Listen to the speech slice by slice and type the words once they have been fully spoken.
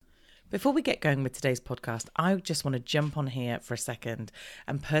Before we get going with today's podcast, I just want to jump on here for a second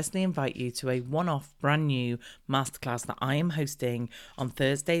and personally invite you to a one-off brand new masterclass that I am hosting on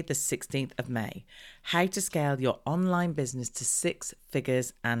Thursday, the 16th of May. How to scale your online business to 6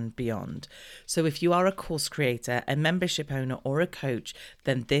 figures and beyond. So if you are a course creator, a membership owner, or a coach,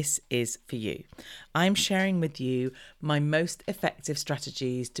 then this is for you. I'm sharing with you my most effective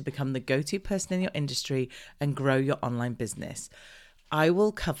strategies to become the go-to person in your industry and grow your online business. I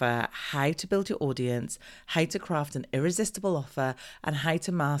will cover how to build your audience, how to craft an irresistible offer, and how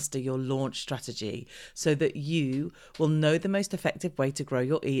to master your launch strategy so that you will know the most effective way to grow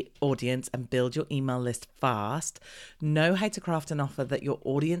your audience and build your email list fast, know how to craft an offer that your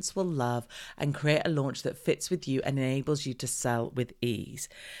audience will love, and create a launch that fits with you and enables you to sell with ease.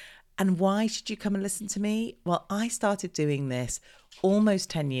 And why should you come and listen to me? Well, I started doing this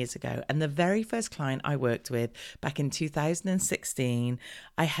almost 10 years ago. And the very first client I worked with back in 2016,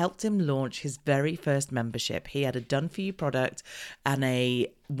 I helped him launch his very first membership. He had a done-for-you product and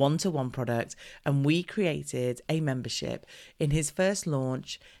a one-to-one product, and we created a membership. In his first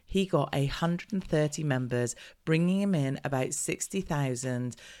launch, he got 130 members, bringing him in about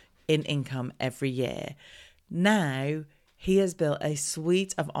 60,000 in income every year. Now, he has built a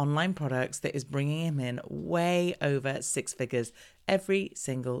suite of online products that is bringing him in way over 6 figures every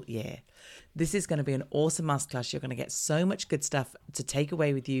single year. This is going to be an awesome masterclass. You're going to get so much good stuff to take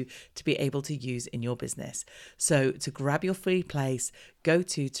away with you to be able to use in your business. So to grab your free place, go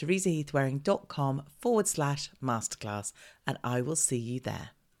to teresaheathwareing.com/masterclass, and I will see you there.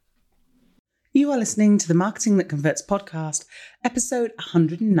 You are listening to the Marketing That Converts podcast, episode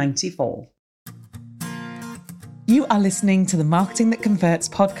 194. You are listening to the Marketing That Converts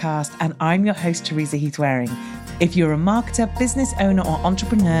podcast, and I'm your host, Teresa Heathwareing. If you're a marketer, business owner, or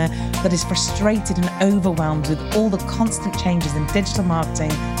entrepreneur that is frustrated and overwhelmed with all the constant changes in digital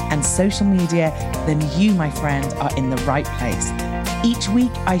marketing and social media, then you, my friend, are in the right place. Each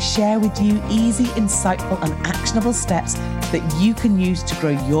week, I share with you easy, insightful, and actionable steps that you can use to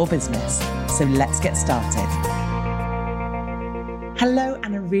grow your business. So let's get started. Hello,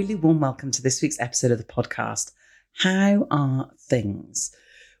 and a really warm welcome to this week's episode of the podcast. How are things?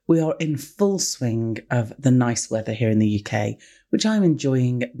 We are in full swing of the nice weather here in the UK, which I'm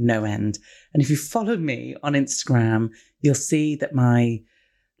enjoying no end. And if you follow me on Instagram, you'll see that my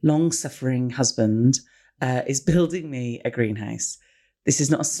long-suffering husband is building me a greenhouse. This is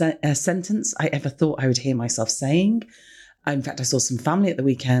not a sentence I ever thought I would hear myself saying. In fact, I saw some family at the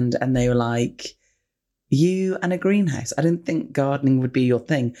weekend and they were like, "You and a greenhouse? I didn't think gardening would be your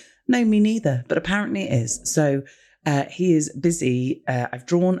thing." No, me neither, but apparently it is. So he is busy. I've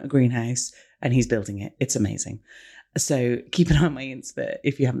drawn a greenhouse and he's building it. It's amazing. So keep an eye on my Insta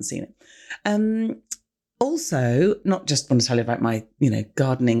if you haven't seen it. Also, not just want to tell you about my,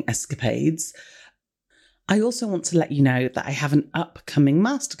 gardening escapades. I also want to let you know that I have an upcoming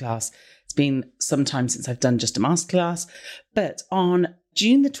masterclass. It's been some time since I've done just a masterclass, but on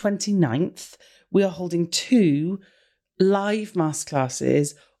June the 29th, we are holding 2 live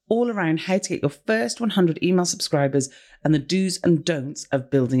masterclasses all around how to get your first 100 email subscribers and the do's and don'ts of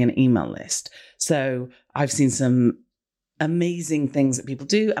building an email list. So I've seen some amazing things that people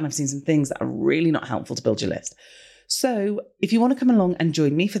do, and I've seen some things that are really not helpful to build your list. So if you want to come along and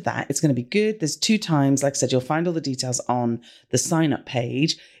join me for that, it's going to be good. There's 2 times. Like I said, you'll find all the details on the sign up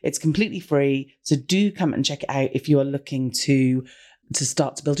page. It's completely free. So do come and check it out if you are looking to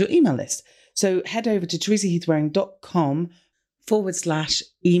start to build your email list. So head over to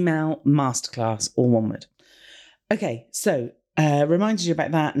teresaheathwareing.com/email masterclass, all one word. Okay, so reminded you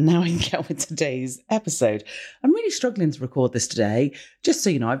about that. Now I can get on with today's episode. I'm really struggling to record this today. Just so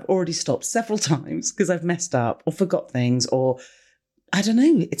you know, I've already stopped several times because I've messed up or forgot things, or I don't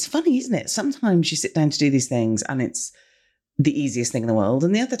know. It's funny, isn't it? Sometimes you sit down to do these things and it's the easiest thing in the world.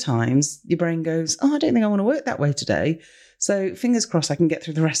 And the other times your brain goes, "Oh, I don't think I want to work that way today." So fingers crossed I can get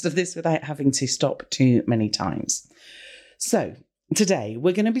through the rest of this without having to stop too many times. So today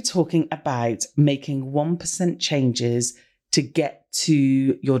we're going to be talking about making 1% changes to get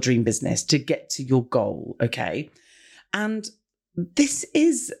to your dream business, to get to your goal, okay? And this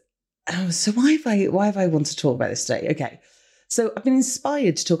is, so why have I want to talk about this today? Okay, so I've been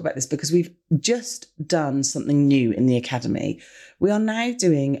inspired to talk about this because we've just done something new in the Academy. We are now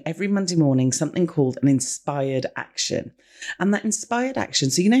doing every Monday morning something called an inspired action. And that inspired action,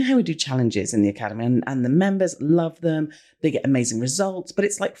 so you know how we do challenges in the Academy and the members love them, they get amazing results, but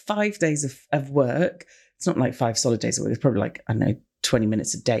it's like 5 days of work. It's not like 5 solid days of work, it's probably like, 20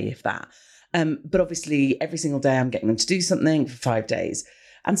 minutes a day, if that. But obviously every single day I'm getting them to do something for 5 days.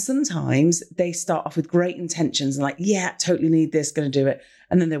 And sometimes they start off with great intentions and like, yeah, totally need this, going to do it.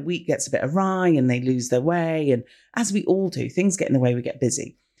 And then their week gets a bit awry and they lose their way. And as we all do, things get in the way, we get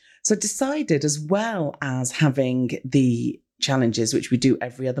busy. So I decided, as well as having the challenges, which we do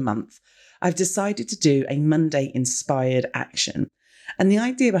every other month, I've decided to do a Monday inspired action. And the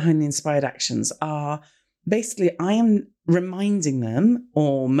idea behind the inspired actions are basically I am reminding them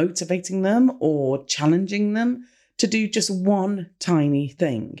or motivating them or challenging them to do just one tiny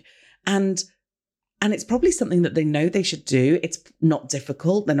thing. And it's probably something that they know they should do. It's not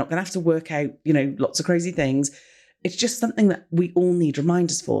difficult. They're not going to have to work out, lots of crazy things. It's just something that we all need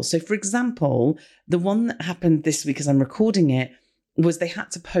reminders for. So, for example, the one that happened this week as I'm recording it was they had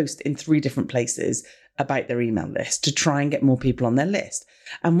to post in 3 different places about their email list to try and get more people on their list.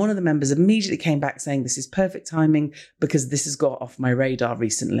 And one of the members immediately came back saying, this is perfect timing because this has got off my radar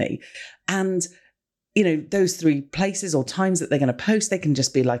recently. And, those 3 places or times that they're going to post, they can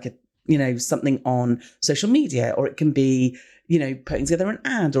just be like something on social media, or it can be, putting together an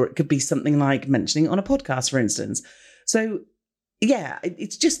ad, or it could be something like mentioning it on a podcast, for instance. So yeah,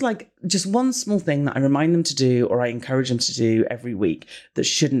 it's just one small thing that I remind them to do, or I encourage them to do every week that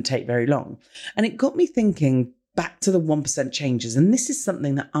shouldn't take very long. And it got me thinking back to the 1% changes. And this is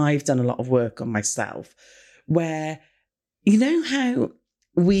something that I've done a lot of work on myself, where, how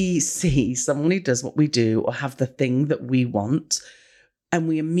we see someone who does what we do or have the thing that we want, and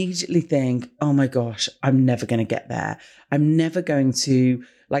we immediately think, oh my gosh, I'm never going to get there. I'm never going to,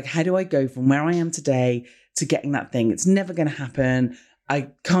 how do I go from where I am today to getting that thing? It's never going to happen.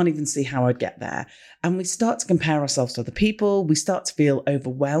 I can't even see how I'd get there. And we start to compare ourselves to other people. We start to feel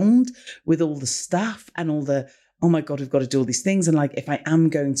overwhelmed with all the stuff and all the, oh my God, we've got to do all these things. And if I am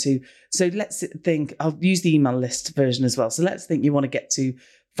going to, so let's think, I'll use the email list version as well. So let's think you want to get to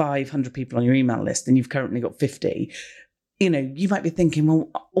 500 people on your email list and you've currently got 50. You might be thinking, well,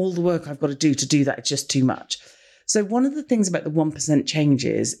 all the work I've got to do that, it's just too much. So one of the things about the 1%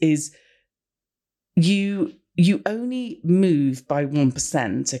 changes is you only move by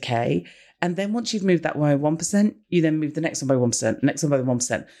 1%, okay? And then once you've moved that by 1%, you then move the next one by 1%, next one by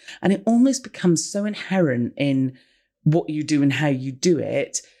 1%. And it almost becomes so inherent in what you do and how you do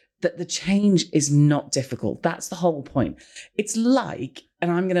it that the change is not difficult. That's the whole point. It's like,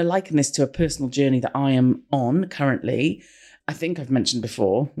 and I'm going to liken this to a personal journey that I am on currently. I think I've mentioned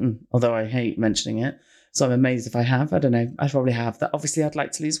before, although I hate mentioning it. So I'm amazed if I have. I don't know. I probably have. That obviously I'd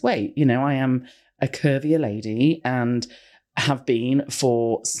like to lose weight. I am a curvier lady and have been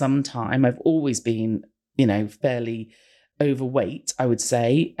for some time. I've always been, fairly overweight, I would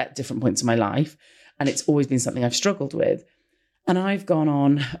say, at different points in my life. And it's always been something I've struggled with. And I've gone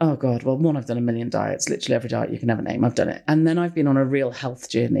on, oh God, well, one, I've done a million diets, literally every diet you can ever name, I've done it. And then I've been on a real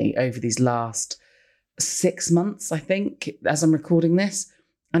health journey over these last 6 months, I think, as I'm recording this,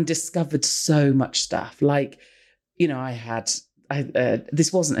 and discovered so much stuff. This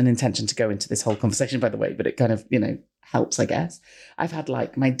wasn't an intention to go into this whole conversation, by the way, but it kind of, helps, I guess. I've had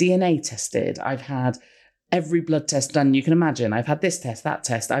my DNA tested. I've had every blood test done you can imagine. I've had this test, that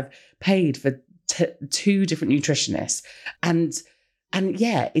test. I've paid for 2 different nutritionists, and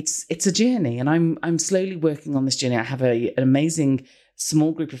yeah, it's a journey, and I'm slowly working on this journey. I have an amazing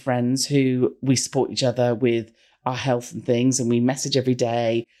small group of friends who we support each other with our health and things, and we message every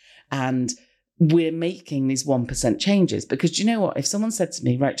day, and we're making these 1% changes. Because do you know what? If someone said to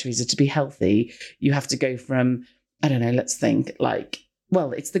me, right, Teresa, to be healthy, you have to go from, I don't know, let's think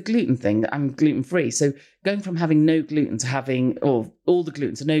well, it's the gluten thing. I'm gluten-free. So going from having no gluten to having, or all the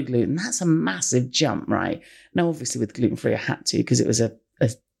gluten to no gluten, that's a massive jump, right? Now, obviously with gluten-free, I had to, because it was a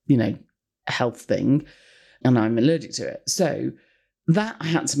health thing and I'm allergic to it. So that I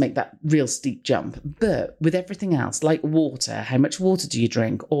had to make that real steep jump. But with everything else, like water, how much water do you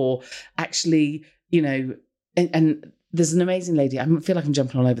drink? Or actually, and there's an amazing lady, I feel like I'm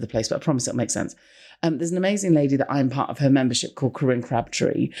jumping all over the place, but I promise it'll make sense. There's an amazing lady that I'm part of her membership called Corinne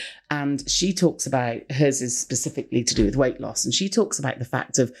Crabtree, and she talks about, hers is specifically to do with weight loss, and she talks about the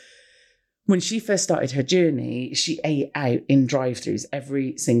fact of when she first started her journey, she ate out in drive-thrus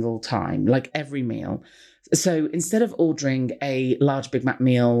every single time, every meal. So instead of ordering a large Big Mac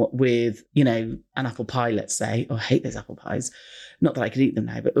meal with, an apple pie, let's say, I hate those apple pies. Not that I could eat them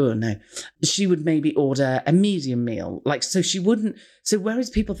now, but oh no. She would maybe order a medium meal. So she wouldn't. So whereas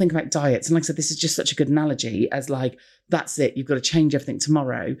people think about diets, and like I said, this is just such a good analogy as that's it, you've got to change everything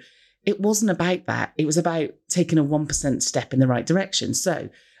tomorrow. It wasn't about that. It was about taking a 1% step in the right direction. So,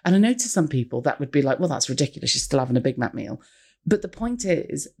 and I know to some people that would be like, well, that's ridiculous. You're still having a Big Mac meal. But the point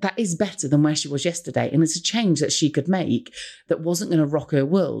is, that is better than where she was yesterday. And it's a change that she could make that wasn't going to rock her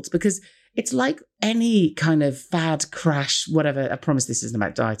world. Because it's like any kind of fad crash, whatever. I promise this isn't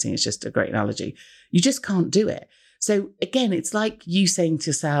about dieting. It's just a great analogy. You just can't do it. So again, it's like you saying to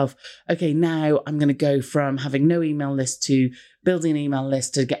yourself, okay, now I'm going to go from having no email list to building an email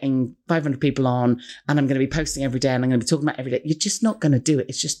list to getting 500 people on, and I'm going to be posting every day and I'm going to be talking about every day. You're just not going to do it.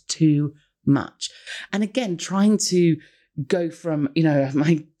 It's just too much. And again, trying to go from,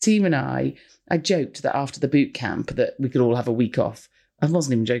 my team and I joked that after the boot camp that we could all have a week off. I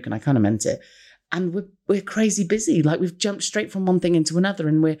wasn't even joking. I kind of meant it. And we're crazy busy. Like, we've jumped straight from one thing into another,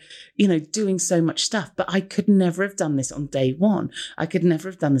 and we're, doing so much stuff. But I could never have done this on day one. I could never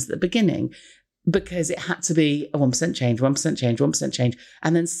have done this at the beginning, because it had to be a 1% change, 1% change, 1% change.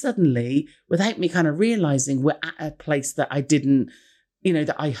 And then suddenly, without me kind of realizing, we're at a place that I didn't,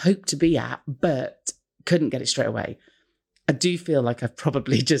 that I hoped to be at, but couldn't get it straight away. I do feel like I've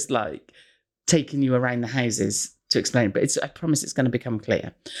probably just taken you around the houses to explain, but I promise it's going to become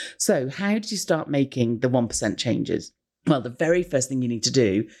clear. So how did you start making the 1% changes? Well, the very first thing you need to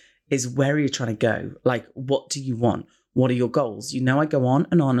do is, where are you trying to go? Like, what do you want? What are your goals? I go on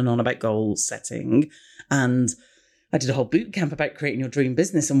and on and on about goal setting, and I did a whole boot camp about creating your dream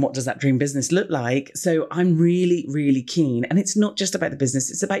business and what does that dream business look like. So I'm really, really keen. And it's not just about the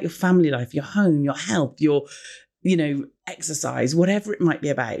business. It's about your family life, your home, your health, your exercise, whatever it might be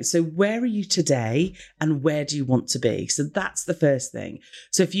about. So where are you today and where do you want to be? So that's the first thing.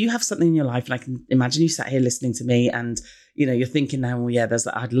 So if you have something in your life, and I can imagine you sat here listening to me and, you're thinking now, well, yeah, there's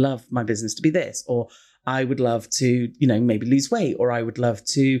that. I'd love my business to be this, or I would love to, maybe lose weight, or I would love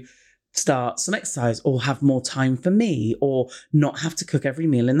to start some exercise, or have more time for me, or not have to cook every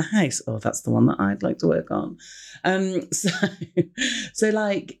meal in the house. Oh, that's the one that I'd like to work on.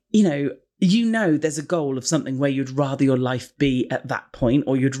 There's a goal of something where you'd rather your life be at that point,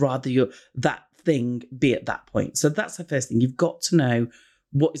 or you'd rather that thing be at that point. So that's the first thing. You've got to know,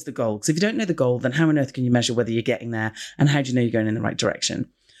 what is the goal? Because if you don't know the goal, then how on earth can you measure whether you're getting there? And how do you know you're going in the right direction?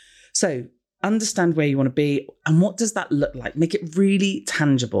 So understand where you want to be, and what does that look like? Make it really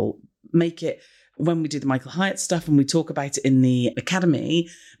tangible. Make it, when we do the Michael Hyatt stuff and we talk about it in the academy,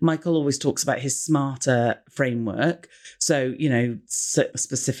 Michael always talks about his SMARTer framework. So,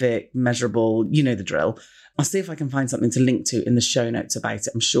 specific, measurable, the drill. I'll see if I can find something to link to in the show notes about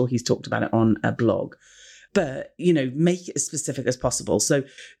it. I'm sure he's talked about it on a blog. But, make it as specific as possible. So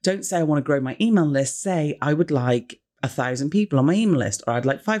don't say, I want to grow my email list. Say, I would like 1,000 people on my email list, or I'd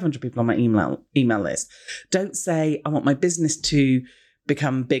like 500 people on my email list. Don't say, I want my business to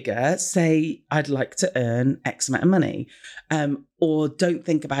become bigger. Say, I'd like to earn X amount of money. Or don't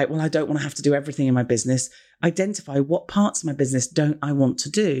think about, well, I don't want to have to do everything in my business. Identify, what parts of my business don't I want to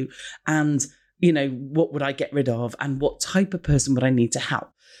do? And, what would I get rid of? And what type of person would I need to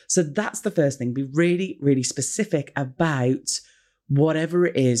help? So that's the first thing. Be really, really specific about whatever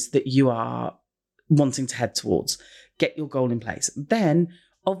it is that you are wanting to head towards. Get your goal in place. Then,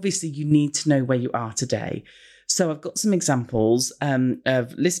 obviously, you need to know where you are today. So I've got some examples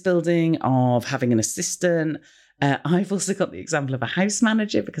of list building, of having an assistant. I've also got the example of a house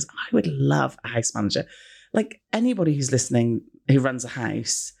manager, because I would love a house manager. Like, anybody who's listening who runs a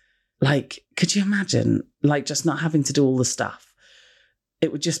house, could you imagine, just not having to do all the stuff?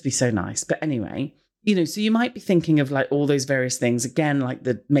 It would just be so nice. But anyway, so you might be thinking of all those various things. Again,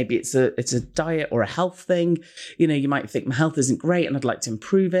 maybe it's a diet or a health thing. You might think, my health isn't great and I'd like to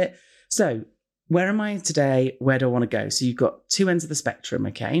improve it. So where am I today? Where do I want to go? So you've got two ends of the spectrum,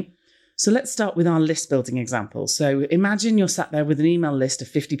 okay? So let's start with our list building example. So imagine you're sat there with an email list of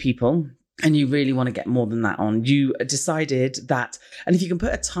 50 people, and you really want to get more than that on. You decided that, and if you can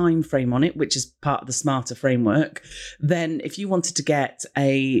put a time frame on it, which is part of the SMARTer framework, then if you wanted to get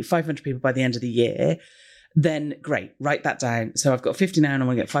 500 people by the end of the year, then great, write that down. So I've got 50 now and I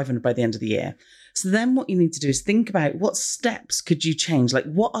want to get 500 by the end of the year. So then what you need to do is think about, what steps could you change?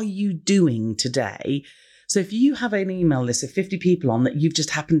 What are you doing today? So if you have an email list of 50 people on that you've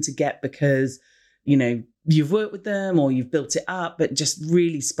just happened to get because, you've worked with them or you've built it up, but just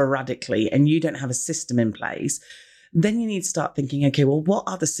really sporadically, and you don't have a system in place, then you need to start thinking, okay, well, what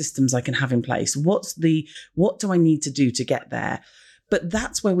are the systems I can have in place? What do I need to do to get there? But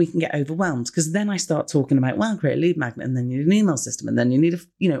that's where we can get overwhelmed, because then I start talking about, well, create a lead magnet, and then you need an email system, and then you need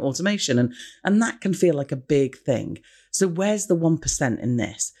automation, and that can feel like a big thing. So where's the 1% in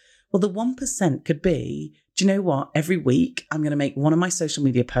this? Well, the 1% could be, do you know what? Every week I'm going to make one of my social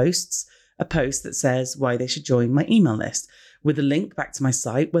media posts a post that says why they should join my email list, with a link back to my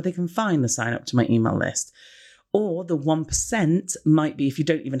site where they can find the sign up to my email list. Or the 1% might be, if you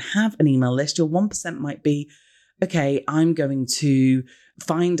don't even have an email list, your 1% might be, okay, I'm going to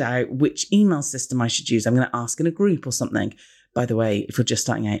find out which email system I should use. I'm going to ask in a group or something. By the way, if you're just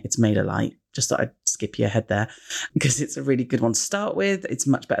starting out, it's MailerLite. Just thought I'd skip you ahead there because it's a really good one to start with. It's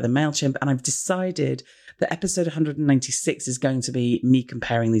much better than MailChimp. And I've decided that episode 196 is going to be me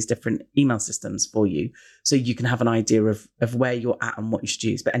comparing these different email systems for you so you can have an idea of where you're at and what you should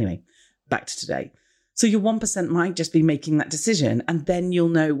use. But anyway, back to today. So your 1% might just be making that decision, and then you'll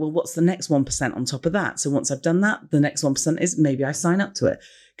know, well, what's the next 1% on top of that? So once I've done that, the next 1% is maybe I sign up to it.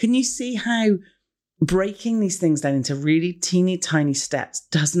 Can you see how breaking these things down into really teeny tiny steps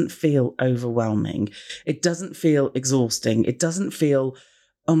doesn't feel overwhelming? It doesn't feel exhausting. It doesn't feel,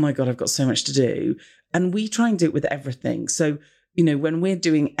 oh my God, I've got so much to do. And we try and do it with everything. So, you know, when we're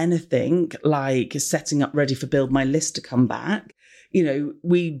doing anything like setting up ready for Build My List to come back, you know,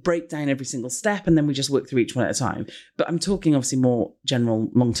 we break down every single step and then we just work through each one at a time. But I'm talking obviously more general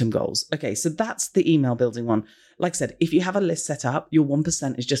long-term goals. Okay, so that's the email building one. Like I said, if you have a list set up, your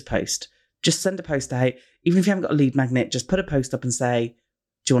 1% is just post. Just send a post out. Even if you haven't got a lead magnet, just put a post up and say,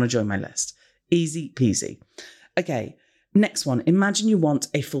 do you want to join my list? Easy peasy. Okay, next one. Imagine you want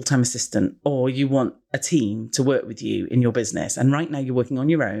a full-time assistant or you want a team to work with you in your business. And right now you're working on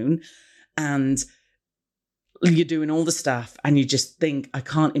your own and you're doing all the stuff and you just think, I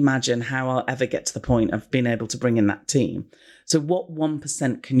can't imagine how I'll ever get to the point of being able to bring in that team. So what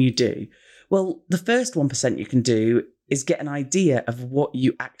 1% can you do? Well, the first 1% you can do is get an idea of what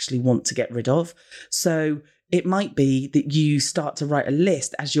you actually want to get rid of. So it might be that you start to write a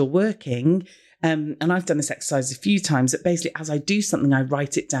list as you're working. And I've done this exercise a few times, that basically as I do something, I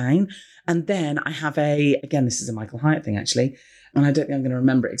write it down. And then I have again, this is a Michael Hyatt thing actually, and I don't think I'm going to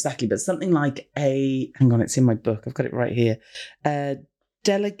remember it exactly, but something like hang on, it's in my book. I've got it right here.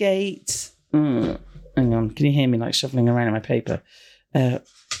 Delegate. Hang on, can you hear me like shuffling around in my paper?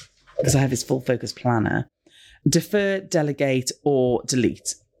 Because I have this full focus planner. Defer, delegate, or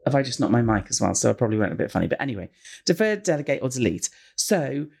delete. Have I just knocked my mic as well? So I probably went a bit funny. But anyway, defer, delegate, or delete.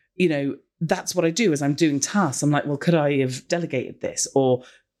 So, you know, that's what I do as I'm doing tasks. I'm like, well, could I have delegated this? Or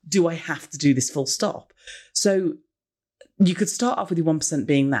do I have to do this full stop? So you could start off with your 1%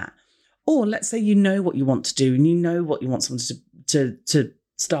 being that. Or let's say you know what you want to do and you know what you want someone to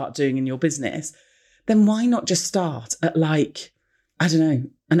start doing in your business. Then why not just start at like, I don't know,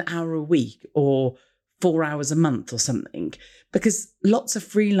 an hour a week or 4 hours a month or something? Because lots of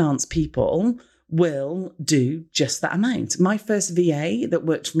freelance people will do just that amount. My first VA that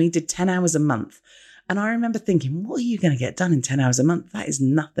worked for me did 10 hours a month. And I remember thinking, what are you going to get done in 10 hours a month? That is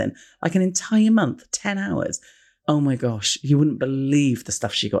nothing. Like an entire month, 10 hours. Oh my gosh, you wouldn't believe the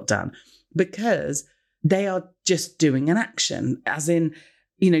stuff she got done, because they are just doing an action, as in,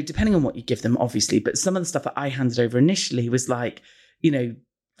 you know, depending on what you give them, obviously. But some of the stuff that I handed over initially was like, you know,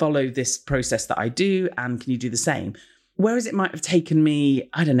 follow this process that I do, and can you do the same? Whereas it might have taken me,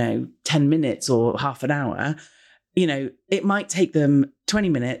 I don't know, 10 minutes or half an hour, you know, it might take them 20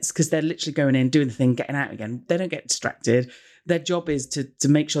 minutes because they're literally going in, doing the thing, getting out again. They don't get distracted. Their job is to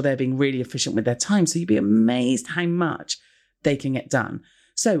make sure they're being really efficient with their time. So you'd be amazed how much they can get done.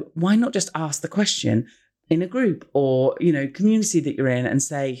 So why not just ask the question in a group or, you know, community that you're in and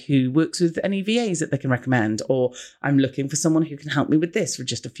say who works with any VAs that they can recommend, or I'm looking for someone who can help me with this for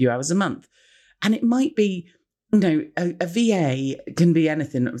just a few hours a month. And it might be, you know, a VA can be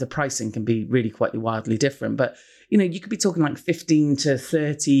anything. The pricing can be really quite wildly different, but, you know, you could be talking like 15 to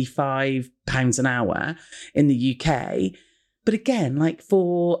 35 pounds an hour in the UK. But again, like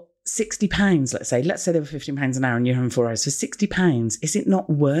for £60, let's say they were £15 an hour and you're having 4 hours. For £60, is it not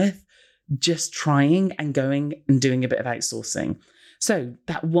worth just trying and going and doing a bit of outsourcing? So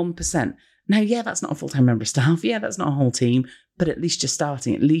that 1%. Now, yeah, that's not a full-time member of staff. Yeah, that's not a whole team, but at least you're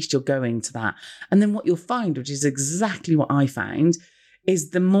starting. At least you're going to that. And then what you'll find, which is exactly what I found,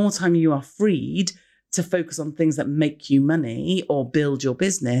 is the more time you are freed to focus on things that make you money or build your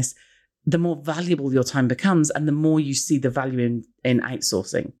business, the more valuable your time becomes and the more you see the value in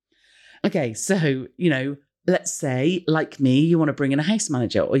outsourcing. Okay, so, you know, let's say, like me, you want to bring in a house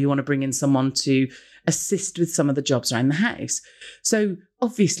manager or you want to bring in someone to assist with some of the jobs around the house. So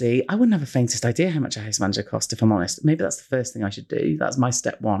obviously, I wouldn't have a faintest idea how much a house manager costs, if I'm honest. Maybe that's the first thing I should do. That's my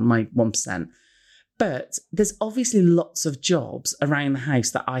step one, my 1%. But there's obviously lots of jobs around the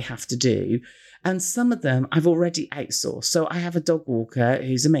house that I have to do. And some of them I've already outsourced. So I have a dog walker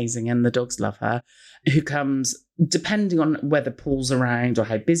who's amazing and the dogs love her, who comes, depending on whether Paul's around or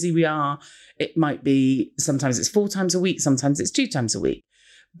how busy we are. It might be, sometimes it's 4 times a week, sometimes it's 2 times a week.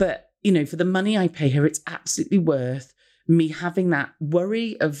 But, you know, for the money I pay her, it's absolutely worth me having that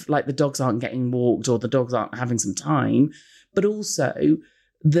worry of like the dogs aren't getting walked or the dogs aren't having some time, but also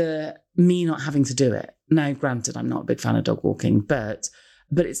the me not having to do it. Now, granted, I'm not a big fan of dog walking, but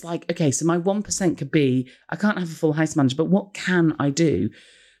But it's like, okay, so my 1% could be, I can't have a full house manager, but what can I do?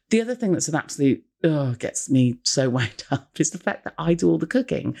 The other thing that's an absolute, gets me so wound up is the fact that I do all the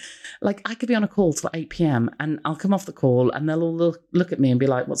cooking. Like, I could be on a call till 8 p.m. and I'll come off the call and they'll all look at me and be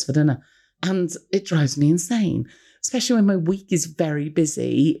like, what's for dinner? And it drives me insane, especially when my week is very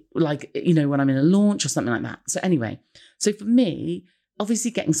busy, like, you know, when I'm in a launch or something like that. So anyway, so for me,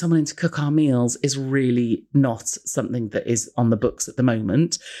 obviously getting someone in to cook our meals is really not something that is on the books at the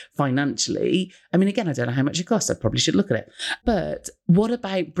moment financially. I mean, again, I don't know how much it costs. I probably should look at it. But what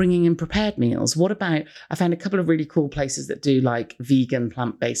about bringing in prepared meals? What about, I found a couple of really cool places that do like vegan,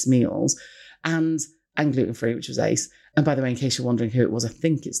 plant-based meals and gluten-free, which was ace. And by the way, in case you're wondering who it was, I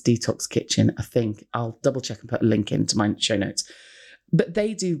think it's Detox Kitchen. I think I'll double check and put a link into my show notes. But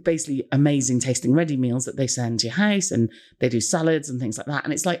they do basically amazing tasting ready meals that they send to your house, and they do salads and things like that.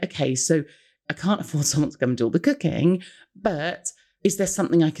 And it's like, okay, so I can't afford someone to come and do all the cooking, but is there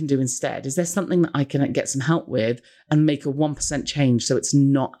something I can do instead? Is there something that I can get some help with and make a 1% change so it's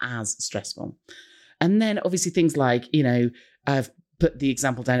not as stressful? And then obviously things like, you know, I've put the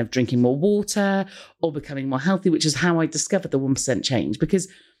example down of drinking more water or becoming more healthy, which is how I discovered the 1% change. Because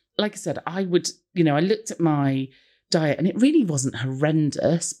like I said, I looked at my diet and it really wasn't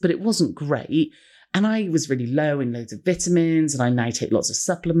horrendous, but it wasn't great. And I was really low in loads of vitamins and I now take lots of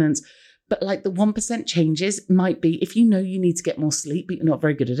supplements. But like the 1% changes might be, if you know you need to get more sleep, but you're not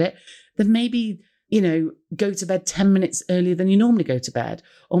very good at it, then maybe, you know, go to bed 10 minutes earlier than you normally go to bed.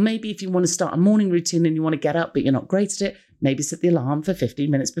 Or maybe if you want to start a morning routine and you want to get up, but you're not great at it, maybe set the alarm for 15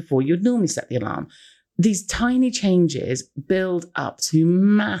 minutes before you'd normally set the alarm. These tiny changes build up to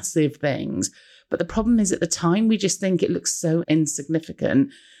massive things. But the problem is at the time, we just think it looks so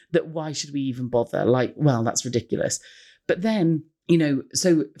insignificant that why should we even bother? Like, well, that's ridiculous. But then, you know,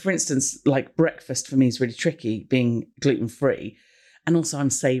 so for instance, like breakfast for me is really tricky being gluten-free. And also I'm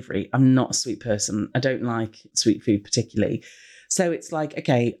savoury. I'm not a sweet person. I don't like sweet food particularly. So it's like,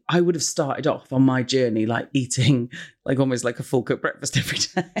 okay, I would have started off on my journey like eating like almost like a full cooked breakfast every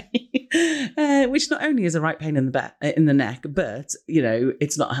day, which not only is a right pain in the neck, but, you know,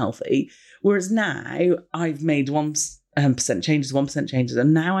 it's not healthy. Whereas now I've made 1% changes.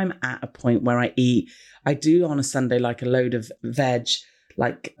 And now I'm at a point where I do on a Sunday like a load of veg,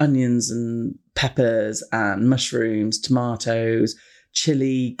 like onions and peppers and mushrooms, tomatoes,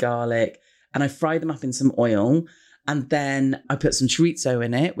 chili, garlic, and I fry them up in some oil. And then I put some chorizo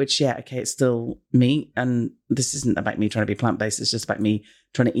in it, which, yeah, okay, it's still meat. And this isn't about me trying to be plant-based. It's just about me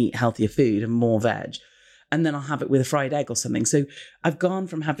trying to eat healthier food and more veg. And then I'll have it with a fried egg or something. So I've gone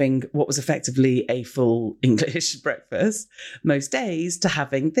from having what was effectively a full English breakfast most days to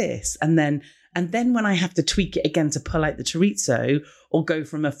having this. And then when I have to tweak it again to pull out the chorizo or go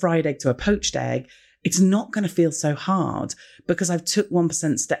from a fried egg to a poached egg, it's not going to feel so hard because I've took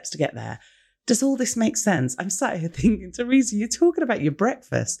 1% steps to get there. Does all this make sense? I'm sat here thinking, Teresa, you're talking about your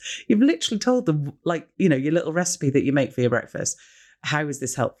breakfast. You've literally told them, like, you know, your little recipe that you make for your breakfast. How is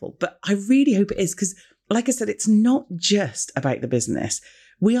this helpful? But I really hope it is because, like I said, it's not just about the business.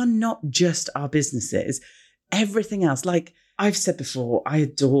 We are not just our businesses. Everything else, like I've said before, I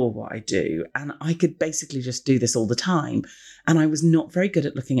adore what I do and I could basically just do this all the time. And I was not very good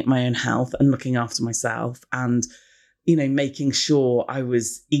at looking at my own health and looking after myself and, you know, making sure I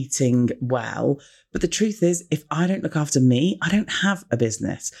was eating well. But the truth is, if I don't look after me, I don't have a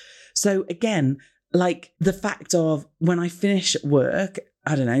business. So again, like the fact of when I finish work,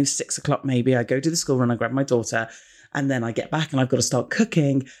 I don't know, 6 o'clock maybe, I go to the school run, I grab my daughter, and then I get back and I've got to start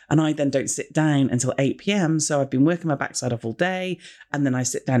cooking. And I then don't sit down until 8 p.m. So I've been working my backside off all day. And then I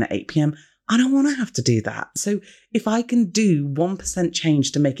sit down at 8 p.m. I don't want to have to do that. So if I can do 1%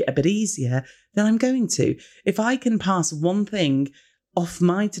 change to make it a bit easier, then I'm going to. If I can pass one thing off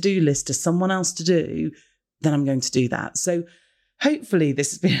my to-do list to someone else to do, then I'm going to do that. So hopefully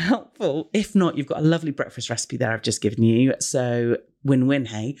this has been helpful. If not, you've got a lovely breakfast recipe there I've just given you. So win-win,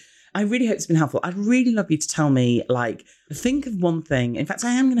 hey? I really hope it's been helpful. I'd really love you to tell me, like, think of one thing. In fact,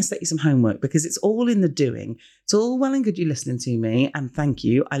 I am going to set you some homework because it's all in the doing. It's all well and good you listening to me. And thank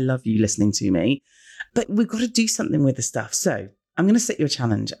you. I love you listening to me. But we've got to do something with the stuff. So I'm going to set you a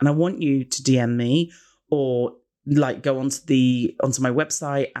challenge and I want you to DM me or like go onto my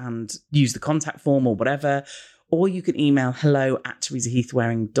website and use the contact form or whatever. Or you can email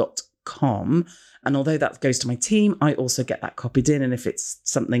hello@teresaheathwareing.com. And although that goes to my team, I also get that copied in. And if it's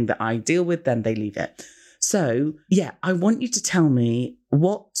something that I deal with, then they leave it. So yeah, I want you to tell me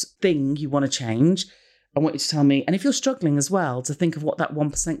what thing you want to change. I want you to tell me, and if you're struggling as well to think of what that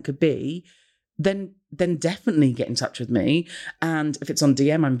 1% could be, then then definitely get in touch with me. And if it's on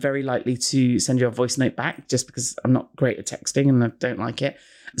DM, I'm very likely to send you a voice note back, just because I'm not great at texting and I don't like it.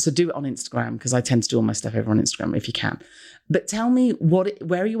 So do it on Instagram, because I tend to do all my stuff over on Instagram if you can. But tell me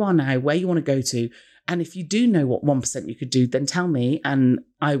where you are now, where you want to go to. And if you do know what 1% you could do, then tell me and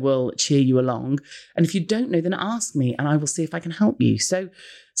I will cheer you along. And if you don't know, then ask me and I will see if I can help you. So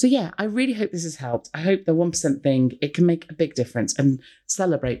yeah, I really hope this has helped. I hope the 1% thing, it can make a big difference. And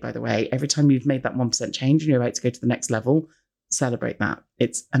celebrate, by the way, every time you've made that 1% change and you're about to go to the next level, celebrate that.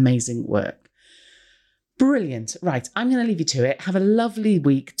 It's amazing work. Brilliant. Right, I'm going to leave you to it. Have a lovely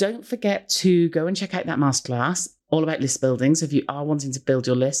week. Don't forget to go and check out that masterclass all about list building. So if you are wanting to build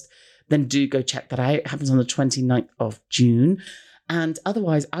your list, then do go check that out. It happens on the 29th of June. And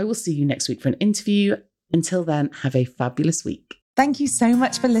otherwise, I will see you next week for an interview. Until then, have a fabulous week. Thank you so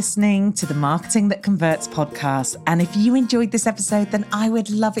much for listening to the Marketing That Converts podcast. And if you enjoyed this episode, then I would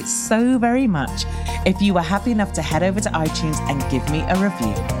love it so very much if you were happy enough to head over to iTunes and give me a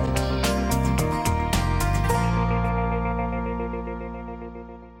review.